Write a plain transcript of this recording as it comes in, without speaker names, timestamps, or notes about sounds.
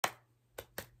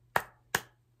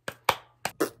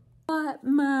What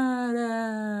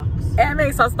murder? And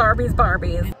makes us Barbies.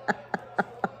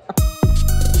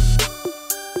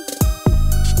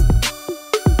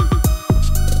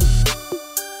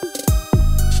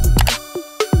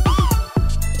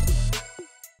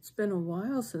 It's been a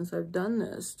while since I've done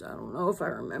this. I don't know if I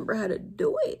remember how to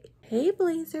do it. Hey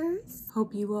Blazers.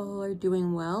 Hope you all are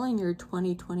doing well and your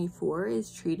 2024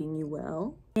 is treating you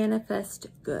well. Manifest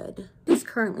good. It's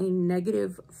currently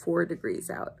 -4 degrees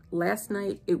out. Last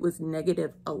night it was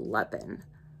 -11.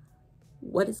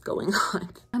 What is going on?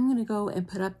 I'm gonna go and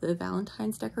put up the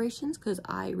Valentine's decorations because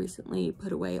I recently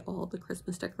put away all the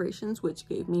Christmas decorations, which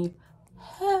gave me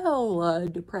hella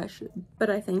depression. But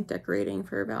I think decorating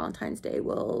for Valentine's Day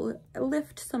will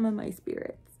lift some of my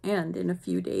spirits. And in a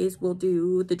few days, we'll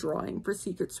do the drawing for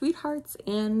Secret Sweethearts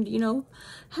and, you know,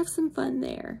 have some fun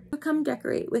there. So come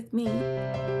decorate with me.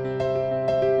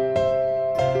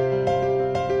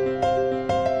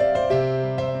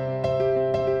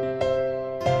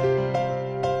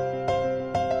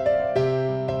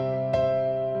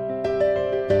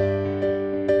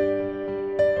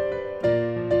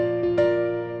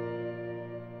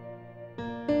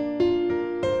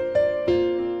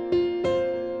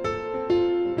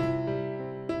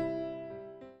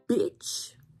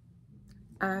 Bitch,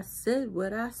 I said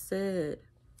what I said.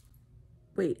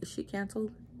 Wait, is she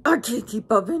canceled? I can't keep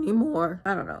up anymore.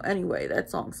 I don't know. Anyway, that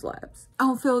song slaps. I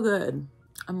don't feel good.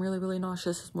 I'm really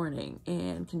nauseous this morning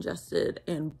and congested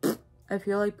and I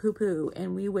feel like poo-poo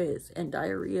and wee whiz and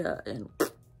diarrhea and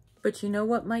but you know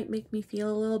what might make me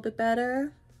feel a little bit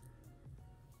better?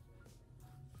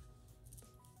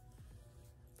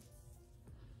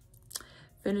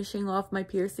 Finishing off my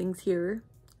piercings here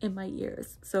in my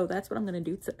ears. So that's what I'm gonna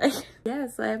do today.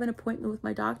 Yes, I have an appointment with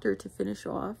my doctor to finish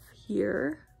off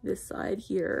here, this side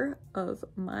here of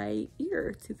my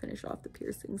ear, to finish off the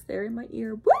piercings there in my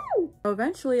ear. Woo!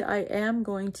 Eventually I am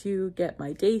going to get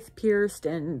my daith pierced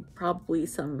and probably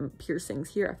some piercings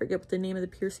here. I forget what the name of the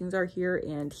piercings are here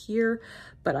and here,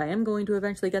 but I am going to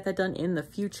eventually get that done in the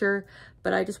future.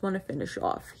 But I just want to finish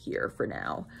off here for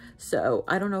now. So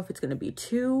I don't know if it's going to be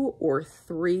 2 or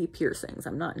 3 piercings.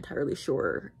 I'm not entirely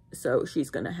sure. So she's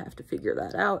going to have to figure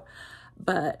that out.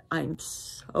 But I'm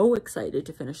so excited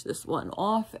to finish this one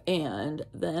off. And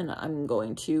then I'm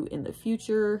going to, in the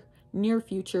future, near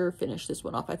future, finish this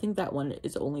one off. I think that one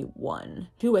is only 1,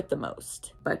 2 at the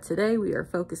most. But today we are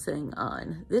focusing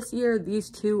on this year. These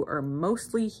 2 are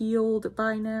mostly healed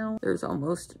by now. There's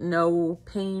almost no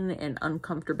pain and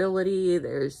uncomfortability.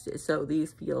 So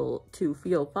these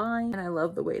feel fine. And I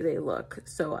love the way they look.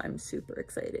 So I'm super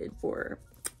excited for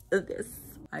this.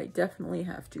 I definitely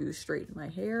have to straighten my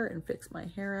hair and fix my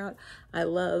hair out. I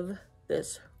love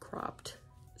this cropped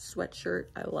sweatshirt.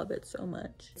 I love it so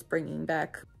much. It's bringing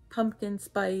back pumpkin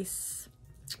spice,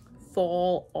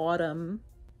 fall, autumn,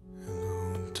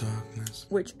 hello, darkness,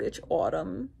 witch bitch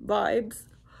autumn vibes.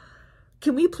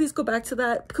 Can we please go back to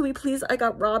that? Can we please? I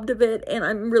got robbed of it and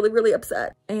I'm really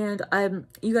upset. And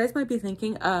you guys might be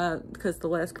thinking, because the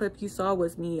last clip you saw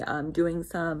was me doing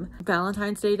some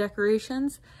Valentine's Day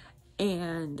decorations.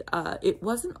 And it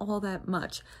wasn't all that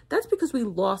much. That's because we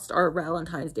lost our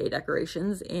Valentine's Day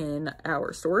decorations in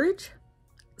our storage.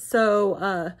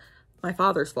 So, my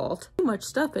father's fault. Too much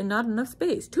stuff and not enough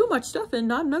space. Too much stuff and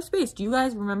not enough space. Do you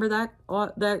guys remember that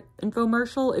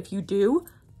infomercial? If you do,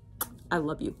 I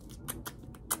love you.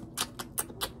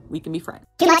 We can be friends.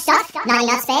 Too much stuff, not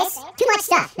enough space. Too much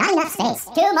stuff, not enough space.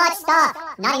 Too much stuff,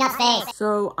 not enough space.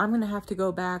 So I'm gonna have to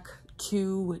go back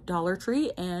to Dollar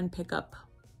Tree and pick up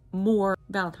more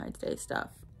Valentine's Day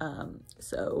stuff.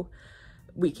 So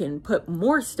we can put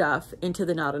more stuff into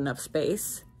the not enough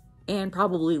space and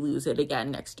probably lose it again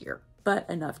next year. But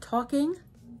enough talking.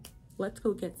 Let's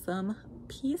go get some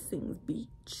piercings,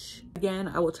 beach. Again,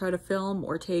 I will try to film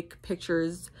or take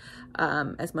pictures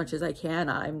as much as I can.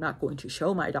 I'm not going to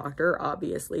show my doctor,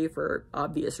 obviously, for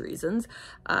obvious reasons,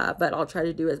 but I'll try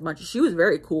to do as much. She was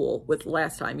very cool with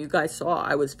last time. You guys saw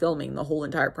I was filming the whole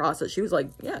entire process. She was like,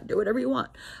 yeah, do whatever you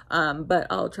want. But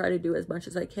I'll try to do as much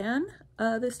as I can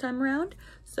this time around.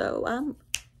 So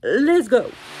let's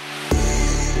go.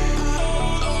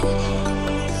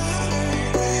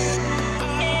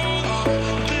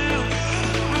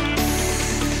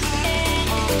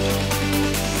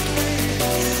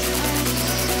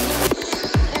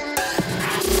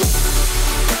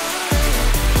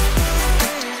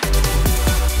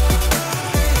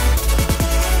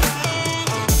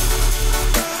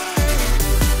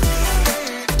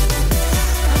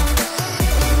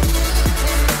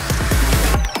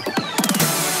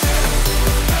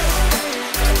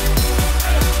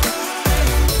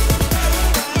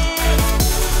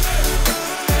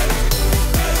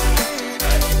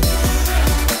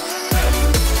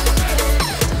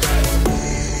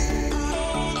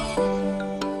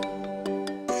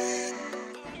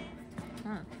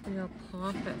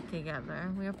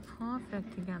 together. We are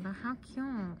perfect together. How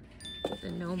cute.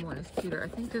 The gnome one is cuter. I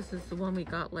think this is the one we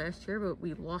got last year, but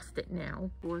we lost it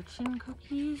now. Fortune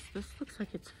cookies. This looks like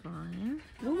it's fine.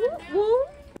 Woo, woo.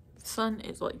 Sun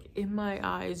is like in my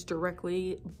eyes,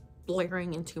 directly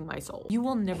blaring into my soul. You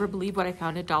will never believe what I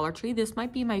found at Dollar Tree. This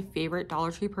might be my favorite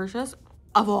Dollar Tree purchase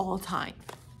of all time.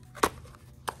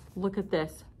 Look at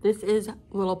this. This is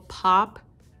little pop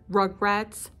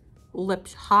Rugrats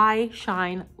high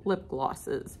shine lip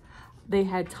glosses. They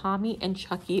had Tommy and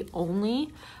Chucky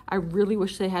only. I really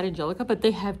wish they had Angelica, but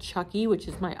they have Chucky, which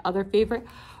is my other favorite.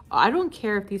 I don't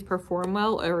care if these perform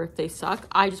well or if they suck.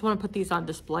 I just want to put these on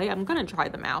display. I'm gonna try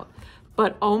them out.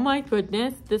 But oh my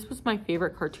goodness, this was my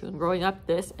favorite cartoon growing up,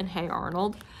 this and Hey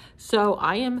Arnold. So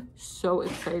I am so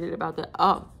excited about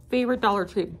that. Favorite Dollar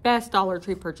Tree, best Dollar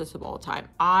Tree purchase of all time.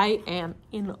 I am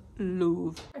in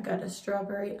love. I got a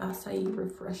strawberry acai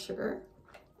refresher.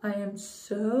 I am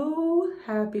so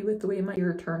happy with the way my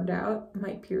ear turned out,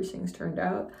 my piercings turned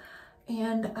out,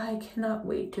 and I cannot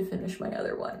wait to finish my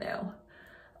other one now.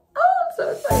 Oh, I'm so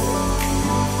excited.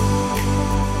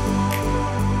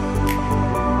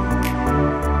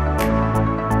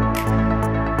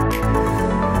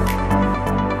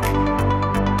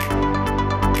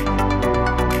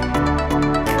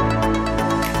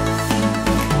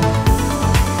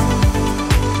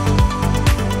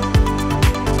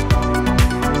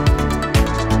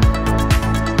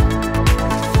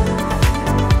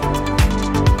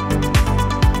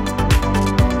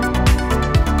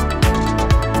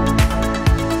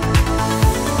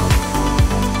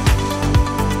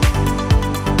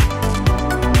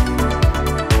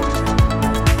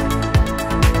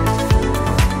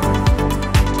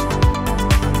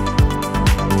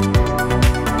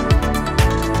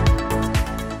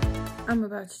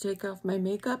 To take off my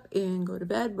makeup and go to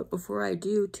bed, but before I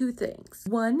do, two things.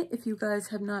 One, if you guys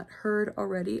have not heard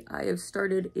already, I have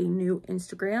started a new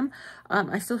Instagram.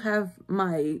 I still have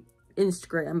my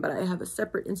Instagram, but I have a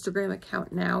separate Instagram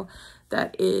account now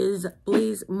that is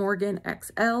Blaze Morgan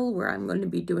XL, where I'm going to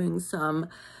be doing some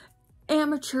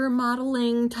amateur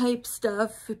modeling type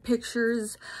stuff,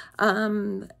 pictures,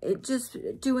 just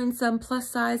doing some plus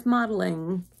size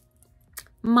modeling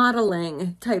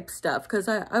type stuff, because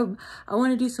I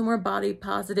want to do some more body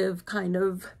positive kind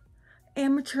of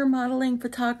amateur modeling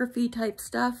photography type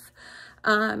stuff,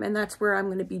 and that's where I'm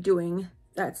going to be doing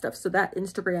that stuff. So that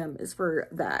Instagram is for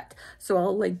that, so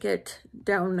I'll link it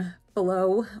down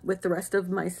below with the rest of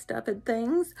my stuff and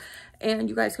things, and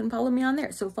you guys can follow me on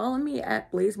there. So follow me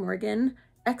at Blaze Morgan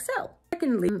XL.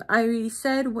 Secondly, I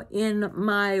said in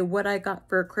my what I got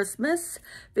for Christmas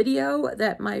video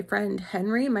that my friend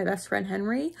Henry, my best friend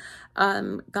Henry,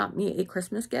 got me a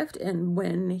Christmas gift, and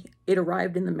when it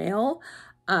arrived in the mail,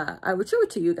 I would show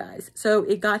it to you guys. So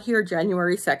it got here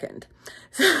January 2nd.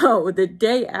 So the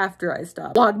day after I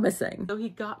stopped vlogmasing. So he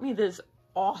got me this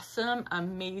awesome,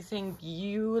 amazing,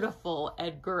 beautiful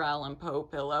Edgar Allan Poe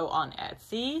pillow on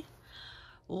Etsy.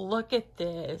 Look at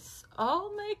this.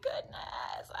 Oh my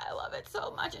goodness. I love it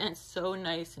so much. And it's so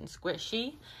nice and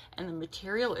squishy. And the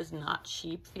material is not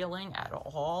cheap feeling at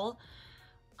all.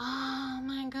 Oh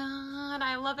my God.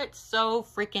 I love it so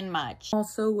freaking much.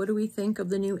 Also, what do we think of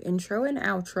the new intro and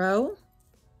outro?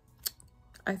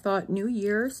 I thought new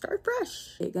year, start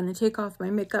fresh. I'm gonna take off my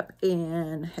makeup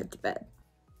and head to bed.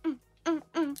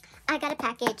 I got a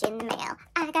package in the mail.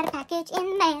 I got a package in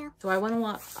the mail. So I want to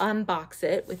unbox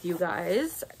it with you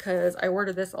guys because I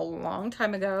ordered this a long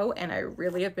time ago and I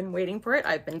really have been waiting for it.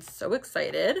 I've been so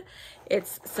excited.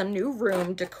 It's some new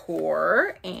room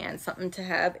decor and something to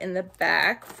have in the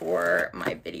back for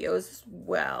my videos as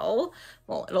well.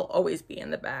 Well, it'll always be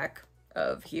in the back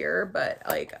of here, but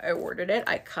like I ordered it,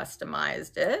 I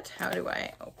customized it. How do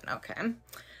I open? Okay.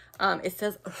 It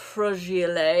says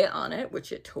fragile on it,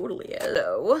 which it totally is.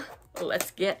 So let's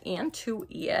get into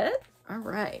it. All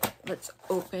right, let's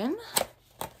open.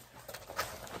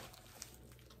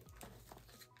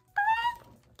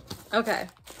 Okay.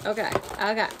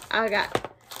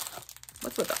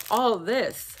 What's with all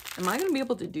this? Am I gonna be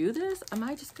able to do this? Am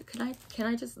I just, can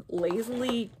I just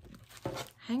lazily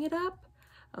hang it up?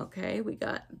 Okay, we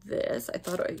got this. I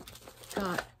thought I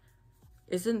got,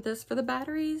 isn't this for the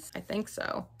batteries? I think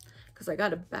so. Because I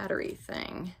got a battery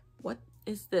thing. What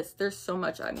is this? There's so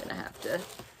much I'm gonna have to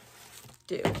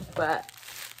do, but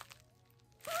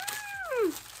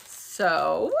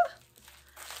so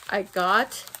I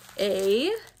got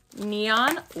a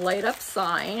neon light up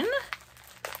sign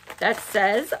that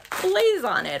says Blaze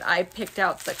on it. I picked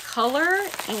out the color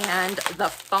and the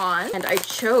font, and I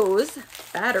chose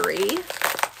battery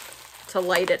to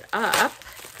light it up.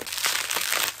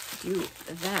 Do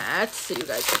that so you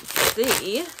guys can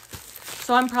see.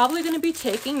 So I'm probably going to be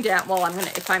taking down, well,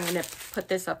 if I'm going to put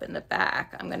this up in the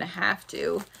back, I'm going to have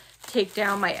to take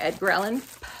down my Edgar Allan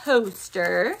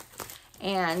poster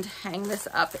and hang this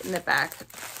up in the back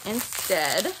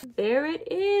instead. There it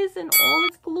is in all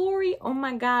its glory. Oh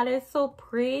my God, it's so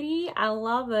pretty. I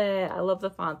love it. I love the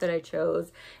font that I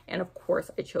chose. And of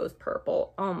course I chose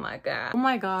purple. Oh my God. Oh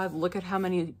my God, look at how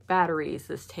many batteries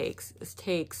this takes. This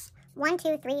takes 1,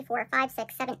 2, 3, 4, 5,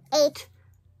 6, 7, 8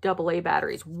 AA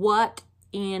batteries. What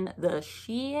in the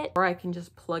shit? Or I can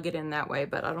just plug it in that way,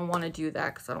 but I don't want to do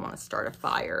that because I don't want to start a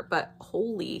fire. But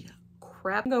holy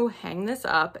crap. I'm gonna go hang this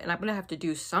up, and I'm gonna have to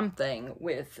do something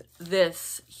with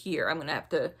this here. I'm gonna have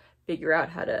to figure out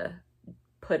how to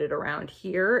put it around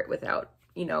here without,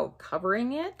 you know,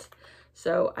 covering it.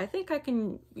 So I think I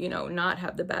can, you know, not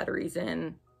have the batteries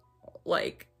in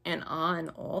like and on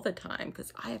all the time,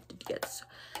 because I have to get,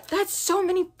 that's so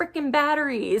many freaking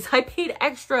batteries. I paid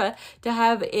extra to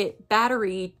have it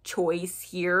battery choice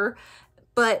here,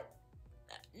 but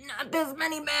not this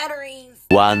many batteries.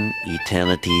 One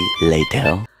eternity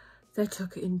later. That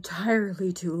took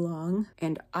entirely too long,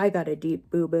 and I got a deep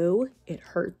boo-boo. It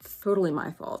hurts. Totally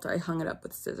my fault. I hung it up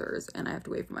with scissors, and I have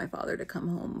to wait for my father to come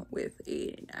home with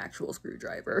an actual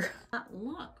screwdriver.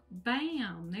 Look,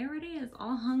 bam, there it is,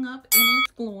 all hung up in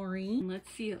its glory. Let's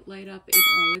see it light up in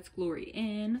all its glory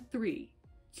in 3,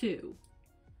 2.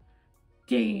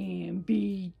 Damn,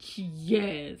 beach,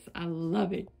 yes, I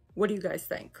love it. What do you guys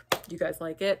think? Do you guys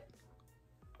like it?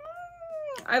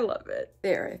 I love it.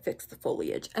 There, I fixed the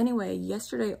foliage. Anyway,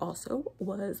 yesterday also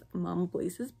was Mama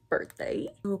Blaize's birthday.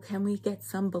 So can we get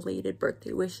some belated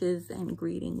birthday wishes and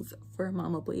greetings for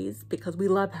Mama Blaize, because we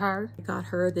love her. I got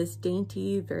her this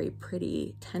dainty, very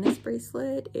pretty tennis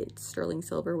bracelet. It's sterling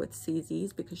silver with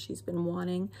CZs because she's been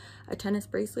wanting a tennis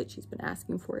bracelet. She's been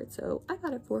asking for it, so I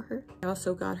got it for her. I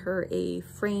also got her a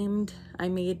framed, I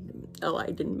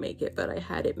didn't make it, but I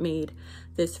had it made,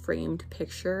 this framed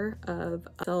picture of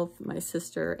myself, my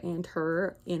sister, and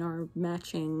her in our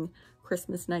matching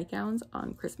Christmas nightgowns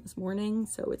on Christmas morning.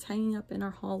 So it's hanging up in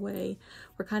our hallway.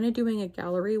 We're kind of doing a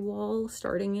gallery wall,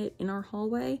 starting it in our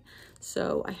hallway.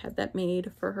 So I had that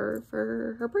made for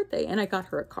her birthday, and I got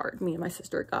her a card. Me and my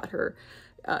sister got her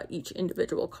each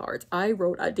individual cards. I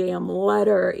wrote a damn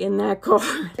letter in that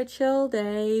card. A chill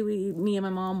day. Me and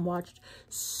my mom watched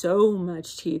so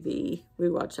much TV. We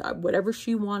watched whatever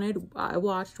she wanted. I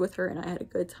watched with her, and I had a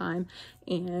good time.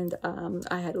 And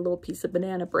I had a little piece of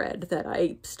banana bread that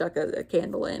I stuck a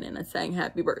candle in, and I sang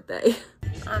happy birthday.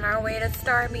 On our way to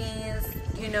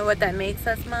Starbucks. Do you know what that makes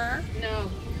us, Ma? No.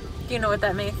 Do you know what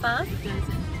that makes us? It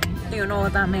doesn't. Do you know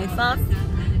what that makes us? It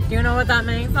doesn't. Do you know what that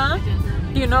makes us? It doesn't.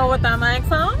 Do you know what that makes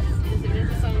us? It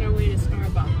makes us on our way to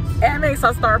Starbucks. It makes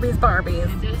us Starbucks Barbies.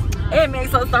 It does not. It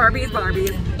makes us Starbucks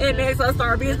Barbies. It makes us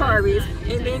Starbucks Barbies.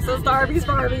 It makes us Starbucks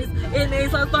Barbies. It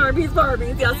makes us Starbucks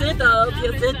Barbies. Yes, it does.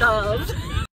 Yes, it does.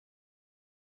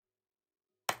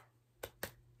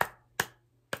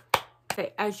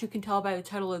 Okay, as you can tell by the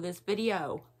title of this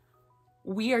video,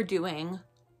 we are doing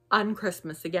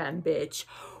Un-Christmas again, bitch.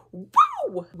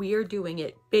 Woo! We are doing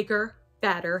it bigger,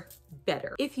 badder,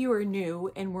 better. If you are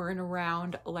new and weren't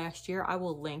around last year, I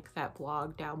will link that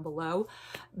vlog down below.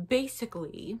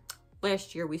 Basically,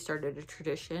 last year we started a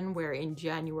tradition where in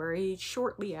January,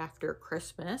 shortly after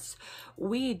Christmas,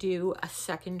 we do a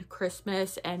second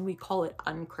Christmas, and we call it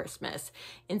Un-Christmas,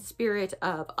 in spirit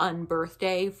of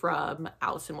Un-Birthday from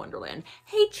Alice in Wonderland.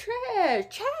 Hey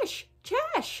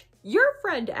Chash, your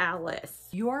friend Alice.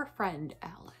 Your friend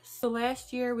Alice. So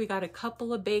last year we got a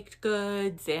couple of baked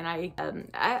goods, and I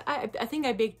think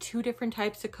I baked 2 different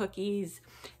types of cookies,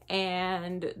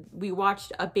 and we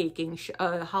watched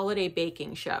a holiday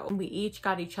baking show. We each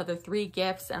got each other 3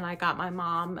 gifts, and I got my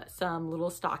mom some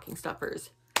little stocking stuffers.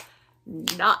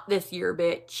 Not this year,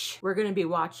 bitch. We're gonna be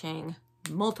watching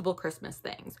multiple Christmas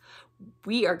things.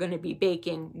 We are gonna be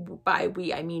baking, by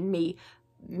we I mean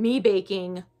me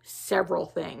baking several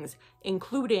things,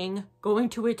 including going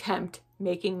to attempt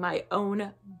making my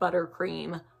own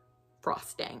buttercream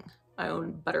frosting. My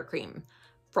own buttercream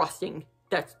frosting.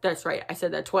 That's right. I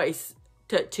said that twice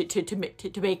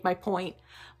to make my point.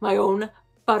 My own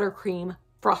buttercream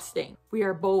frosting. We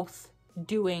are both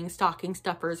doing stocking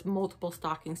stuffers, multiple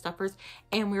stocking stuffers,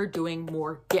 and we're doing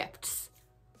more gifts.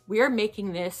 We are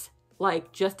making this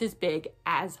like just as big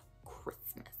as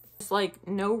Christmas. It's like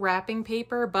no wrapping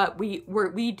paper, but we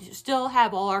still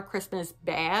have all our Christmas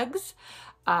bags.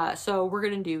 So we're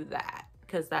gonna do that.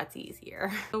 because that's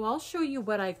easier. So I'll show you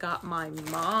what I got my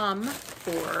mom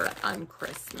for on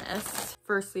Christmas.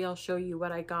 Firstly, I'll show you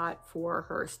what I got for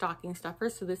her stocking stuffer.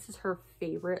 So this is her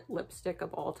favorite lipstick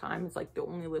of all time. It's like the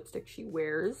only lipstick she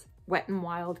wears. Wet n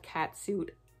Wild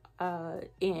Catsuit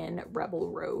in Rebel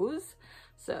Rose.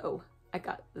 So I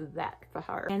got that for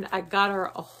her. And I got her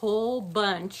a whole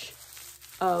bunch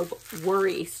of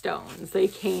worry stones. They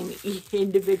came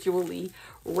individually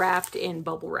wrapped in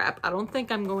bubble wrap. I don't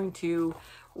think I'm going to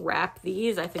wrap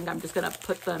these. I think I'm just gonna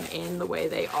put them in the way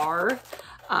they are,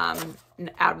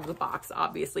 out of the box,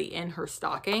 obviously, in her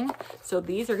stocking. So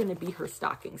these are gonna be her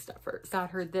stocking stuffers. Got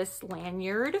her this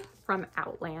lanyard from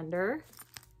Outlander.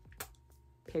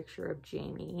 Picture of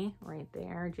Jamie right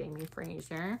there, Jamie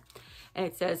Fraser. And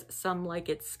it says, "Some like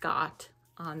it Scott,"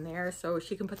 on there, so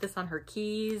she can put this on her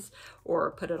keys or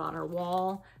put it on her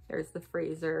wall. There's the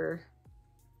Fraser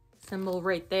symbol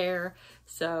right there.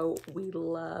 So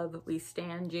we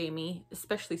stand Jamie,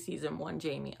 especially season 1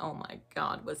 Jamie. Oh my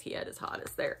god, was he at his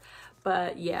hottest there.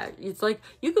 But yeah, it's like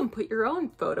you can put your own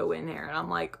photo in there, and I'm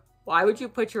like, why would you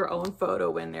put your own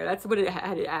photo in there? That's what it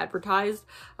had advertised.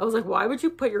 I was like, why would you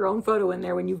put your own photo in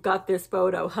there when you've got this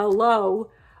photo?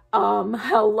 Hello.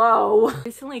 Hello. I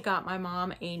recently got my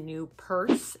mom a new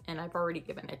purse, and I've already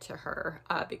given it to her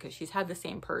because she's had the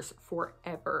same purse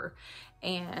forever,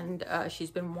 and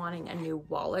she's been wanting a new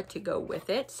wallet to go with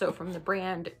it. So from the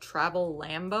brand Travel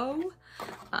Lambo,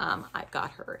 I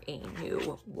got her a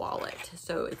new wallet.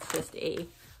 So it's just a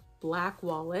black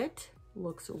wallet.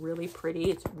 Looks really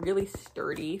pretty. It's really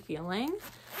sturdy feeling.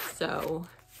 So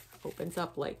opens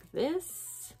up like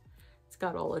this. It's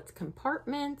got all its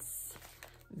compartments.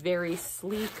 Very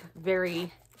sleek,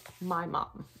 very my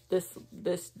mom. This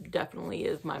definitely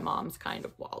is my mom's kind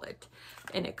of wallet.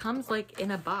 And it comes like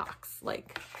in a box.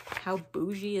 Like, how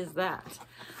bougie is that?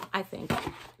 I think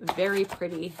very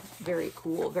pretty, very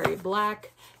cool, very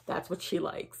black. That's what she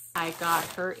likes. I got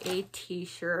her a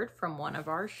t-shirt from one of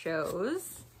our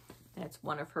shows. And it's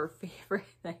one of her favorite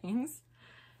things.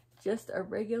 Just a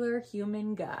regular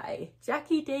human guy.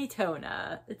 Jackie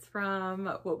Daytona. It's from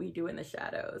What We Do in the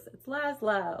Shadows. It's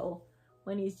Laszlo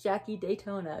when he's Jackie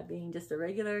Daytona, being just a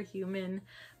regular human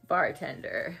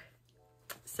bartender.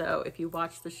 So if you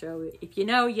watch the show, if you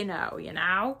know, you know, you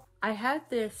know. I had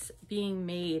this being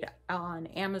made on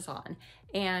Amazon,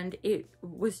 and it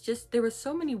was just, there was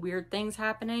so many weird things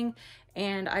happening,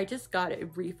 and I just got a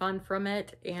refund from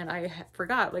it, and I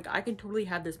forgot, like, I could totally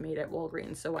have this made at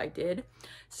Walgreens, so I did.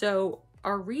 So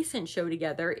our recent show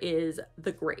together is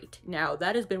The Great. Now,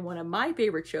 that has been one of my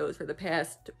favorite shows for the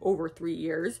past over 3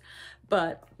 years,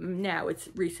 but now it's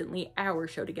recently our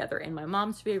show together, and my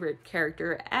mom's favorite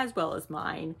character, as well as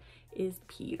mine, is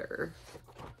Peter.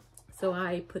 So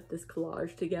I put this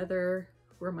collage together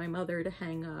for my mother to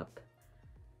hang up.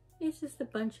 It's just a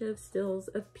bunch of stills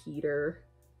of Peter.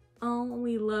 Oh,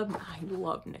 I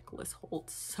love Nicholas Hoult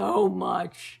so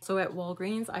much. So at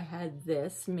Walgreens, I had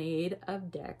this made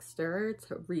of Dexter. It's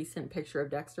a recent picture of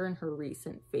Dexter and her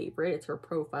recent favorite. It's her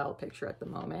profile picture at the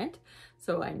moment.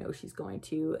 So I know she's going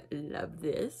to love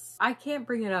this. I can't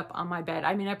bring it up on my bed.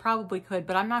 I mean, I probably could,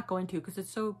 but I'm not going to because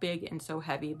it's so big and so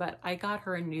heavy. But I got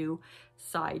her a new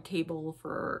side table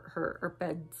for her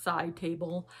bedside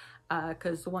table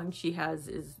because the one she has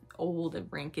is old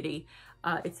and rinkety.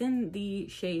 It's in the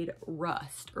shade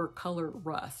Rust, or color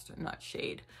Rust, not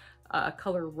shade,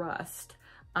 color Rust.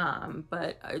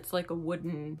 But it's like a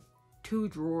wooden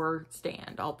 2-drawer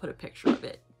stand. I'll put a picture of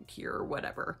it here or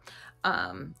whatever.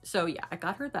 So yeah, I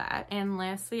got her that. And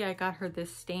lastly, I got her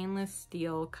this stainless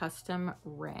steel custom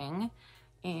ring.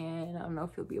 And I don't know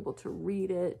if you'll be able to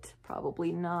read it.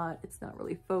 Probably not. It's not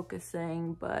really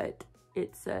focusing, but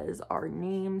it says our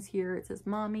names here. It says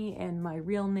Mommy and my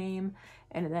real name.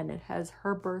 And then it has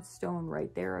her birthstone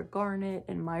right there, a garnet,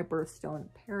 and my birthstone,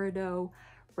 peridot,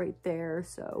 right there.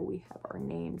 So we have our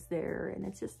names there, and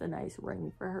it's just a nice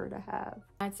ring for her to have.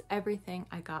 That's everything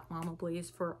I got Mama Blaze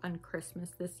for on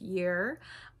Christmas this year.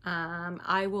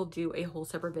 I will do a whole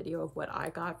separate video of what I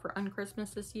got for on Christmas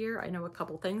this year. I know a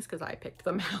couple things because I picked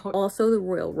them out. Also, the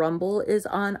Royal Rumble is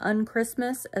on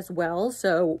Christmas as well,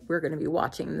 so we're going to be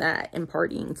watching that and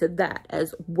partying to that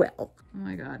as well. Oh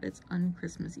my god, it's on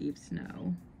Christmas Eve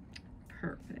snow.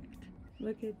 Perfect.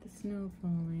 Look at the snow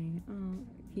falling. Oh,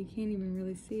 you can't even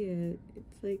really see it.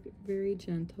 It's like very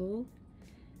gentle.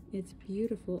 It's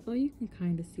beautiful. Oh, you can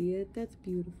kind of see it. That's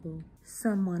beautiful.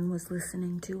 Someone was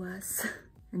listening to us.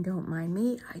 And don't mind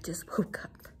me, I just woke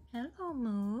up. Hello,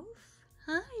 Move.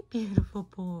 Hi, beautiful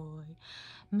boy.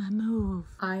 My Move.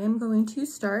 I am going to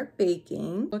start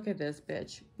baking. Look at this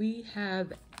bitch. We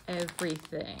have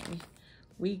everything.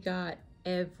 We got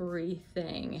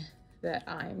everything that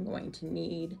I'm going to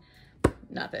need.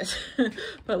 Not this,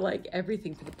 but like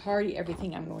everything for the party,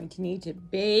 everything I'm going to need to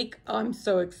bake. I'm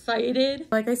so excited.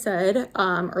 Like I said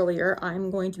earlier,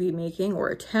 I'm going to be making or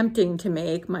attempting to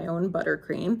make my own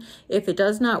buttercream. If it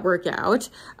does not work out,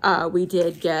 we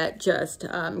did get just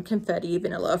confetti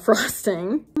vanilla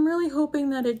frosting. I'm really hoping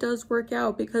that it does work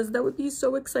out because that would be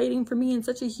so exciting for me and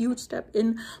such a huge step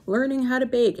in learning how to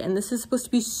bake. And this is supposed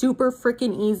to be super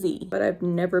freaking easy, but I've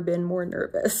never been more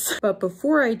nervous. But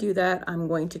before I do that, I'm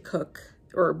going to cook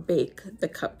or bake the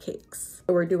cupcakes.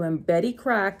 So we're doing Betty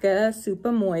Crocker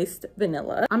Super Moist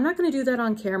Vanilla. I'm not gonna do that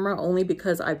on camera only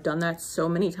because I've done that so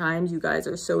many times. You guys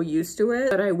are so used to it.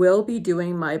 But I will be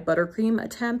doing my buttercream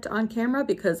attempt on camera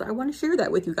because I wanna share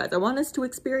that with you guys. I want us to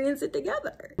experience it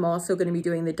together. I'm also gonna be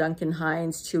doing the Duncan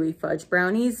Hines Chewy Fudge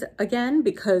Brownies again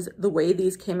because the way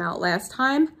these came out last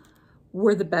time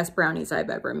were the best brownies I've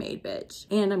ever made, bitch.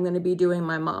 And I'm gonna be doing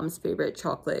my mom's favorite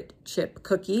chocolate chip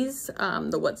cookies,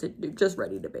 the ones that just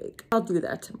ready to bake. I'll do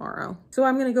that tomorrow. So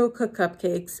I'm gonna go cook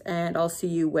cupcakes and I'll see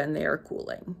you when they are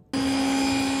cooling.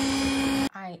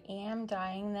 I am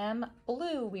dyeing them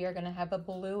blue. We are gonna have a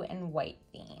blue and white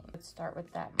theme. Let's start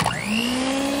with that.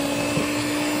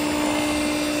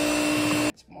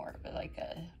 It's more of like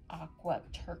a aqua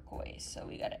turquoise, so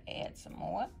we gotta add some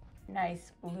more.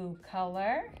 Nice blue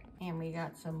color, and we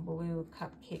got some blue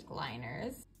cupcake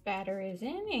liners. Batter is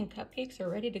in and cupcakes are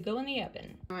ready to go in the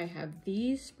oven. I have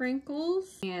these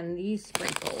sprinkles and these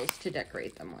sprinkles to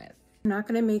decorate them with. I'm not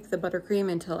gonna make the buttercream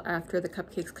until after the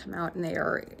cupcakes come out and they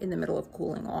are in the middle of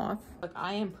cooling off. Look,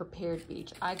 I am prepared,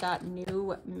 beach. I got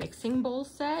new mixing bowl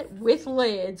set with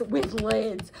lids,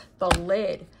 the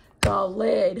lid.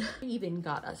 I even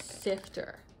got a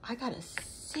sifter. I got a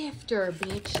sifter,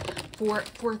 beach,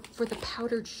 for the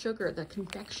powdered sugar, the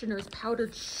confectioner's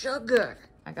powdered sugar.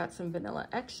 I got some vanilla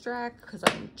extract because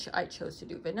I chose to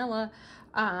do vanilla,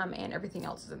 and everything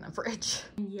else is in the fridge.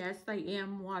 And yes, I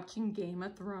am watching Game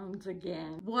of Thrones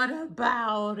again. What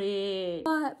about it?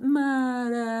 What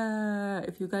matter?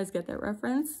 If you guys get that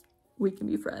reference, we can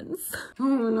be friends. Oh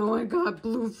no, I got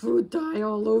blue food dye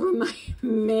all over my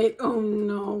mitt. Oh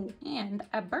no. And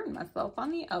I burned myself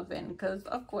on the oven because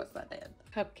of course I did.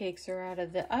 Cupcakes are out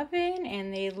of the oven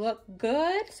and they look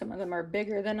good. Some of them are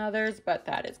bigger than others, but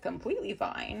that is completely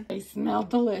fine. They smell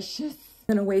delicious.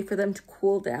 I'm gonna wait for them to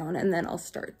cool down and then I'll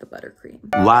start the buttercream.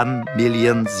 1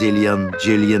 million zillion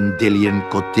jillion dillion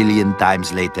cotillion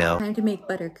times later. Time to make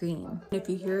buttercream. If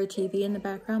you hear a TV in the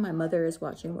background, my mother is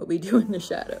watching what we do in the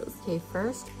shadows. Okay,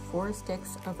 first 4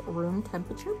 sticks of room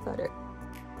temperature butter.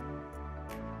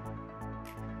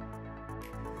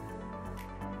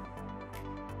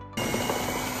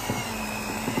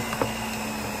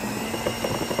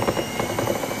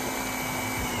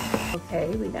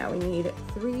 Okay, now we need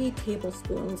 3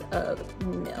 tablespoons of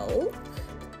milk.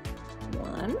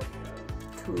 1,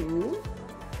 2,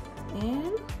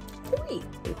 and 3.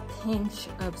 A pinch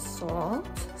of salt,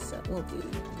 so we'll do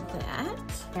that.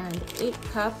 And 8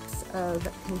 cups of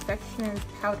confectioner's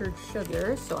powdered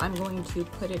sugar. So I'm going to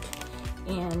put it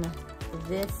in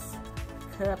this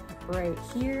cup right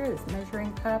here, this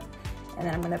measuring cup. And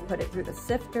then I'm gonna put it through the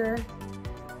sifter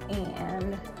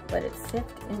and let it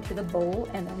sift into the bowl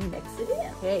and then mix it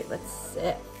in. Okay, let's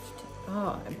sift.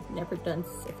 Oh, I've never done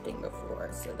sifting before,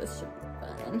 so this should be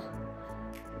fun.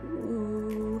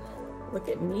 Ooh, look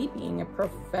at me being a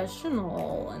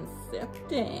professional and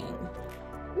sifting.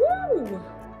 Woo!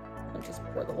 I'll just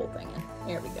pour the whole thing in.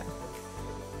 There we go.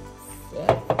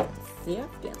 Sift,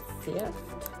 sift, and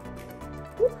sift.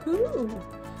 Woohoo!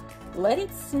 Let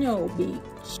it snow, beach.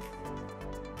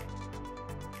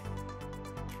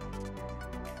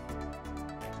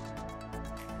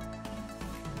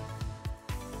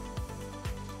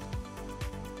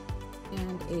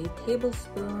 And a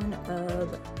tablespoon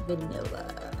of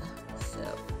vanilla.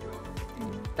 So,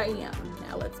 bam.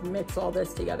 Now let's mix all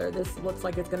this together. This looks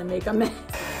like it's gonna make a mess.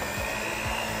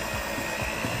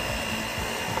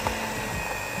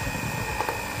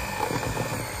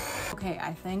 Okay,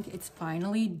 I think it's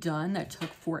finally done. That took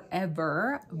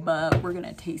forever, but we're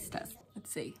gonna taste test.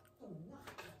 Let's see.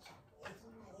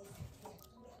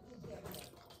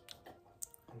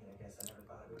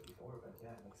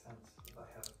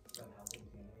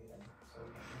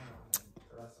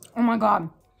 Oh my God.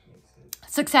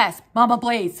 Success, Mama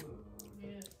Blaze.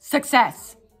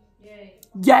 Success. Yay.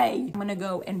 Yay. I'm gonna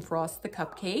go and frost the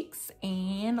cupcakes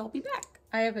and I'll be back.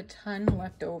 I have a ton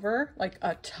left over, like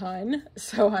a ton.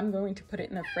 So I'm going to put it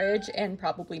in the fridge and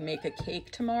probably make a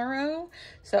cake tomorrow.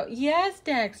 So yes,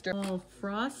 Dexter. All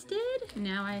frosted.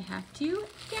 Now I have to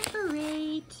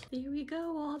decorate. There we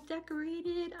go, all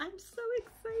decorated. I'm so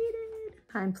excited.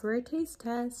 Time for a taste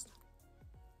test.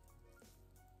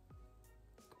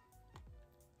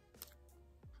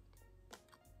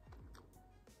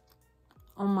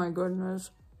 Oh my goodness.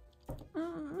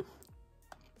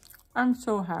 I'm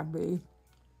so happy.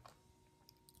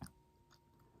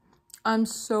 I'm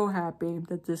so happy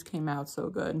that this came out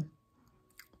so good.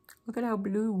 Look at how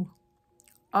blue.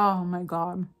 Oh my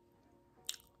god.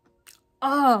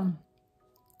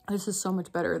 This is so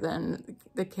much better than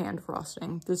the canned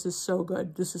frosting. This is so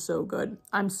good. This is so good.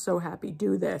 I'm so happy.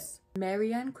 Do this.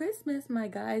 Merry on Christmas, my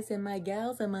guys and my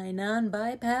gals and my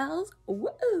non-bi pals.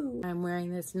 Woo! I'm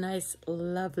wearing this nice,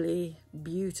 lovely,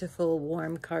 beautiful,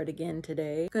 warm cardigan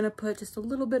today. Gonna put just a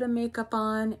little bit of makeup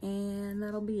on and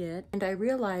that'll be it. And I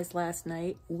realized last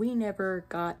night we never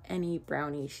got any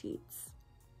brownie sheets.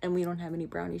 And we don't have any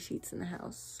brownie sheets in the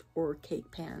house or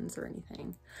cake pans or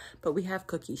anything. But we have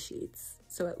cookie sheets.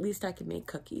 So at least I can make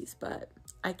cookies, but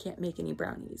I can't make any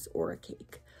brownies or a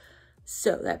cake.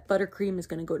 So that buttercream is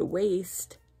gonna go to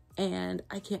waste and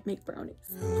I can't make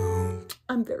brownies.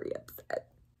 I'm very upset.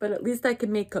 But at least I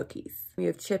can make cookies. We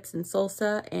have chips and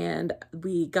salsa and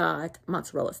we got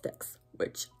mozzarella sticks,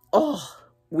 which, oh,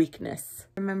 weakness.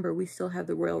 Remember, we still have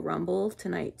the Royal Rumble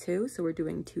tonight too. So we're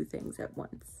doing 2 things at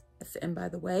once. And by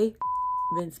the way,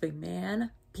 Vince McMahon,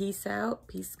 peace out,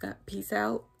 peace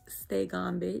out, stay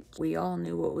gone, bitch. We all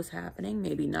knew what was happening,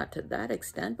 maybe not to that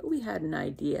extent, but we had an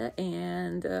idea,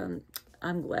 and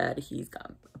I'm glad he's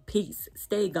gone. Peace,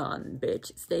 stay gone, bitch,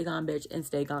 and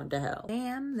stay gone to hell.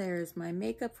 Bam, there's my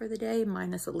makeup for the day,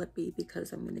 minus a lippy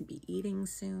because I'm gonna be eating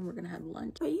soon. We're gonna have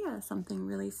lunch. But yeah, something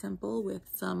really simple with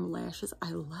some lashes.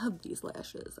 I love these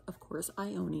lashes. Of course,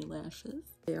 Ioni lashes.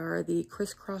 They are the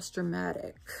Crisscross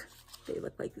Dramatic. They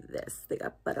look like this. They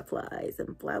got butterflies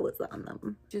and flowers on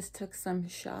them. Just took some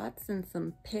shots and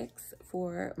some pics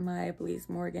for my Blaze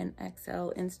Morgan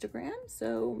XL Instagram.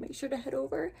 So make sure to head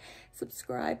over,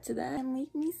 subscribe to that, and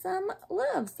leave me some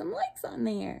love, some likes on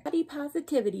there. Body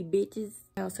positivity, bitches.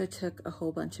 I also took a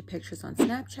whole bunch of pictures on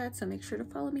Snapchat, so make sure to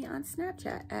follow me on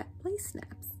Snapchat at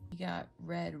BlaizeSnaps. We got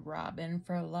Red Robin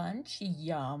for lunch.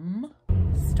 Yum.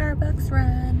 Starbucks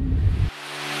run.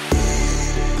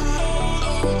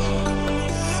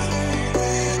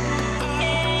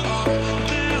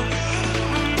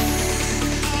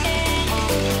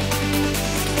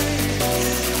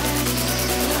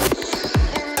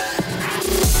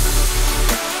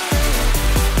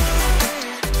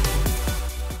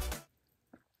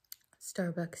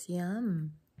 Starbucks,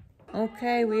 yum.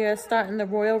 Okay, we are starting the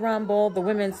Royal Rumble. The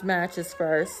women's match is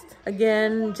first.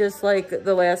 Again, just like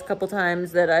the last couple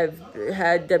times that I've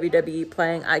had WWE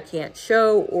playing, I can't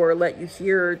show or let you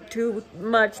hear too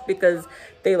much because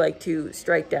they like to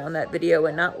strike down that video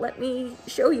and not let me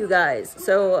show you guys.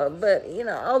 So, but you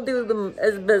know, I'll do them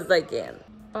as best I can.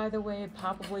 By the way,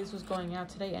 Papa Blaze was going out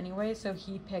today anyway, so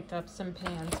he picked up some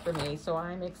pans for me. So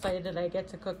I'm excited I get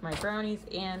to cook my brownies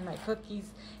and my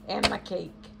cookies and my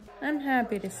cake. I'm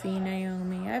happy to see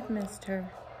Naomi. I've missed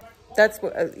her. That's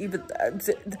what,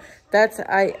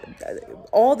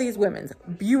 all these women's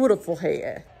beautiful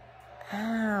hair.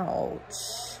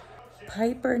 Ouch.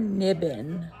 Piper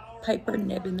Nibbin. Piper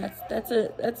Nibbin. That's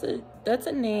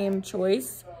a name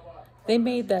choice. They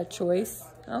made that choice.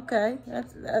 Okay,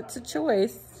 that's a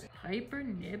choice. Piper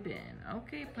Nibbin.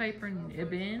 Okay, Piper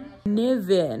Nibbin.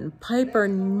 Niven. Piper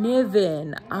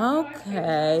Niven.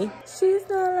 Okay. She's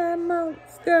not like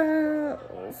most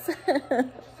girls.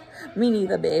 Me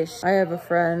neither, bitch. I have a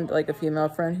friend, like a female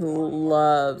friend, who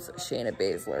loves Shayna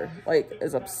Baszler. Like,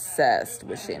 is obsessed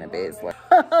with Shayna Baszler.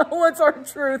 What's our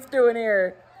truth doing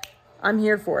here? I'm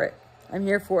here for it. I'm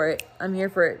here for it. I'm here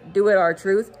for it. Do it, our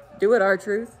truth. Do it, our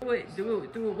truth. Wait, do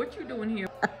it. What you doing here?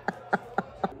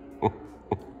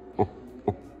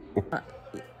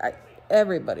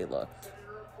 Everybody looked.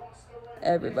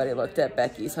 Everybody looked at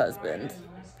Becky's husband.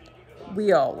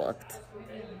 We all looked.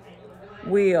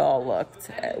 We all looked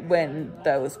when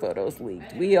those photos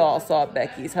leaked. We all saw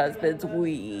Becky's husband's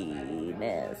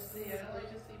weenus.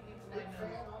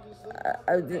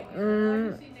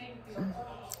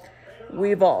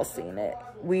 We've all seen it.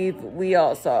 We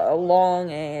all saw it a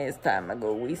long ass time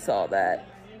ago. We saw that.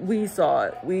 We saw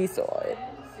it. We saw it.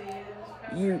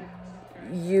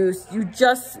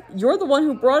 You're the one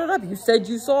who brought it up. You said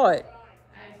you saw it.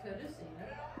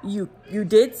 You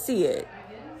did see it.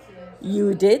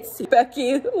 You did see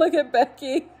Becky. Look at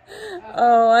Becky.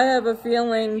 Oh, I have a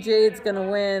feeling Jade's gonna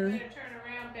win.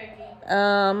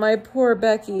 My poor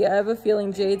Becky. I have a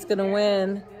feeling Jade's gonna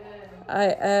win.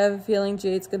 I have a feeling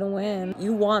Jade's gonna win.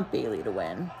 You want Bailey to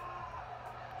win.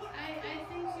 I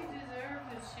think she deserves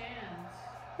a chance.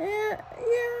 Yeah,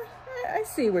 I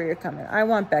see where you're coming. I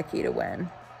want Becky to win.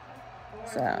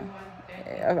 So,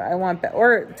 I want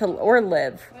or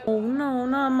Liv. Oh no,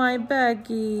 not my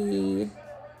Becky.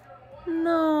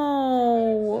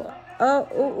 No. Oh,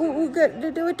 ooh, ooh, ooh, good. Do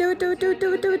it, do it, do it, do it,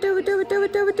 do it, do it, do it, do it, do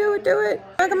it, do it, do it, do it.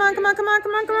 Come on, come on, come on,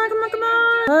 come on, come on, come on, come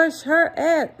on. Push her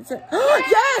ass.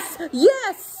 Yes,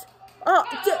 yes.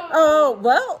 Oh,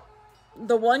 well,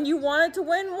 the one you wanted to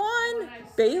win won.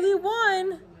 Bailey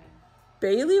won.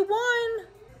 Bailey won.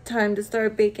 Time to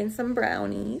start baking some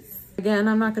brownies. Again,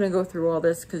 I'm not going to go through all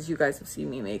this because you guys have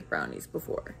seen me make brownies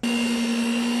before.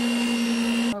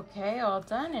 Okay, all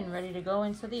done and ready to go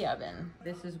into the oven.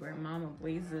 This is where Mama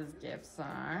Blaize's gifts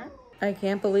are. I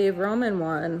can't believe Roman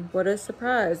won. What a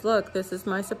surprise. Look, this is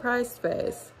my surprise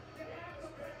face.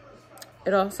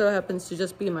 It also happens to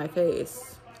just be my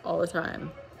face all the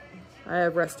time. I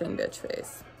have resting bitch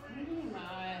face.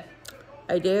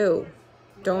 I do.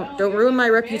 Don't ruin my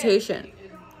reputation.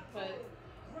 But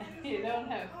you don't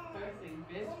have resting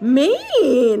bitch.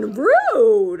 Mean,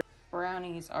 rude.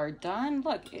 Brownies are done.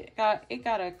 Look, it got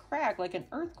a crack, like an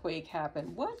earthquake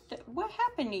happened. What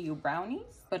happened to you,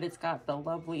 brownies? But it's got the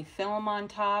lovely film on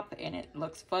top and it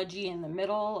looks fudgy in the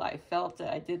middle. I felt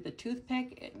that I did the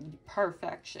toothpick.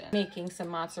 Perfection. Making some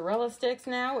mozzarella sticks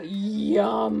now.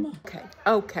 Yum.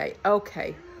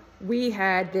 Okay. We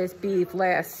had this beef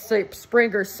last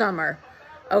spring or summer.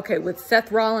 Okay, with Seth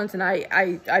Rollins, and I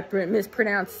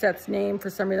mispronounced Seth's name for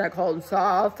some reason. I called him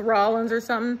Seth Rollins or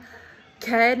something.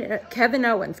 Kevin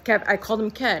Owens. I called him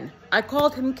Ken. I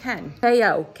called him Ken.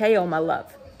 KO, my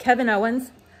love. Kevin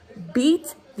Owens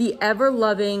beat the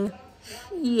ever-loving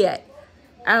shit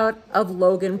out of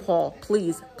Logan Paul.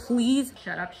 Please.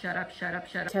 Shut up.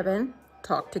 Kevin,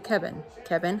 talk to Kevin.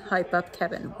 Kevin, hype up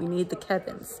Kevin. We need the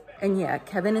Kevins. And yeah,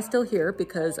 Kevin is still here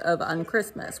because of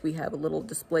Unchristmas. We have a little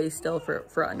display still for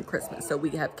Unchristmas. So we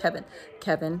have Kevin.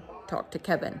 Kevin, talk to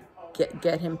Kevin.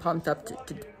 Get him pumped up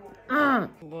to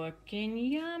looking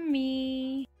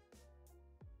yummy.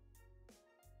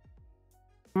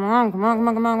 Come on.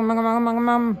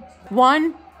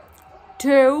 1,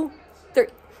 2, 3.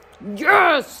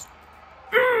 Yes!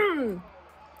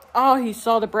 Oh, he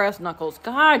saw the brass knuckles.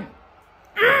 God.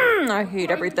 I hate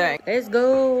everything. Let's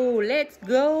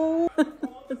go.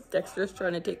 Dexter's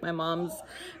trying to take my mom's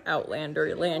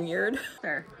Outlander lanyard.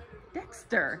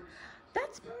 Dexter.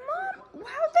 That's Mom.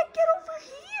 How'd that get over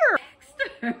here?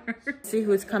 See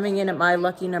who's coming in at my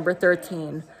lucky number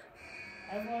 13.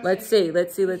 Let's see. Who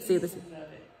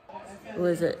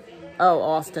is it? Oh,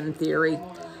 Austin Theory.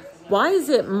 Why is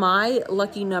it my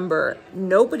lucky number?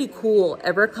 Nobody cool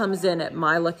ever comes in at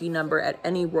my lucky number at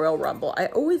any Royal Rumble. I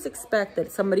always expect that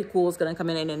somebody cool is going to come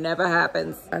in and it never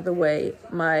happens. By the way,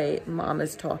 my mom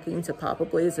is talking to Papa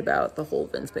Blaize about the whole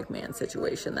Vince McMahon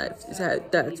situation.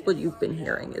 That's what you've been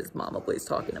hearing, is Mama Blaize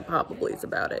talking to Papa Blaize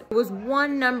about it. It was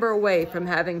one number away from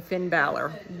having Finn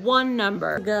Balor. One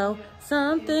number. Go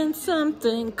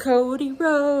something Cody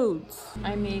Rhodes.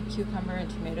 I made cucumber and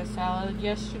tomato salad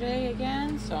yesterday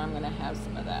again, so I'm gonna have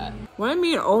some of that. What I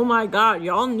mean, oh my God,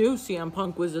 y'all knew CM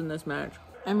Punk was in this match.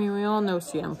 I mean, we all know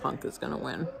CM Punk is gonna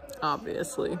win,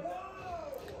 obviously.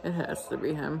 It has to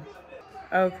be him.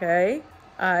 Okay,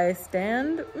 I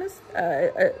stand,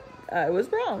 I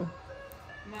was wrong.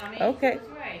 Mommy, okay, was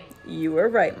right. You were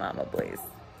right, Mama Blaize.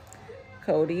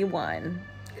 Cody won.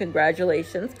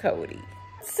 Congratulations, Cody.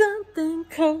 Something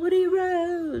Cody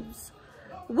Rhodes.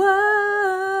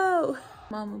 Whoa!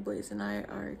 Mama Blaize and I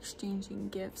are exchanging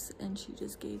gifts, and she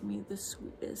just gave me the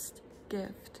sweetest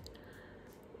gift.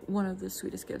 One of the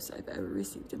sweetest gifts I've ever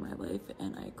received in my life,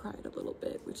 and I cried a little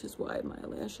bit, which is why my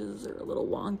lashes are a little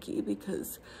wonky,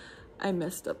 because I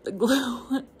messed up the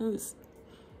glue. It was...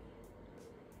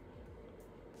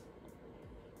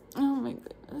 oh my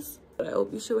goodness. But I will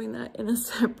be showing that in a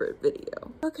separate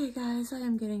video. Okay guys, I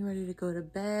am getting ready to go to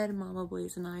bed. Mama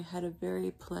Blaize and I had a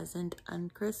very pleasant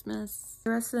Christmas.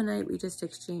 The rest of the night we just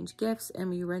exchanged gifts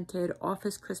and we rented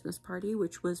Office Christmas Party,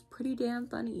 which was pretty damn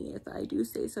funny if I do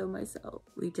say so myself.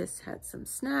 We just had some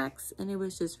snacks and it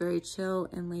was just very chill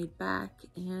and laid back,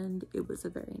 and it was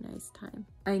a very nice time.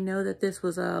 I know that this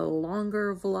was a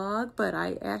longer vlog, but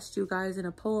I asked you guys in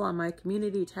a poll on my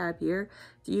community tab here,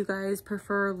 do you guys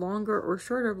prefer longer or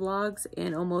shorter vlogs?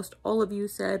 And almost all of you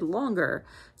said longer.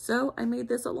 So I made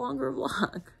this a longer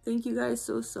vlog. Thank you guys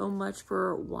so much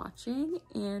for watching,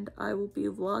 and I will be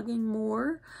vlogging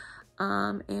more.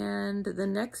 And the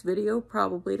next video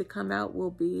probably to come out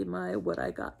will be my what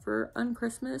I got for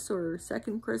Unchristmas or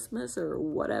second Christmas or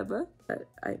whatever.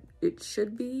 It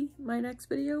should be my next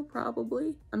video,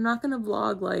 probably. I'm not gonna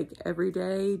vlog like every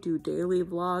day, do daily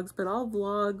vlogs, but I'll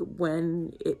vlog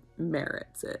when it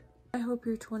merits it. I hope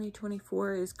your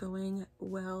 2024 is going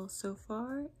well so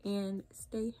far, and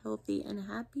stay healthy and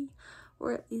happy,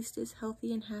 or at least as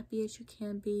healthy and happy as you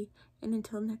can be. And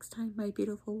until next time, my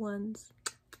beautiful ones.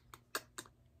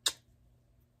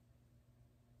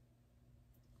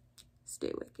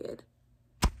 stay wicked.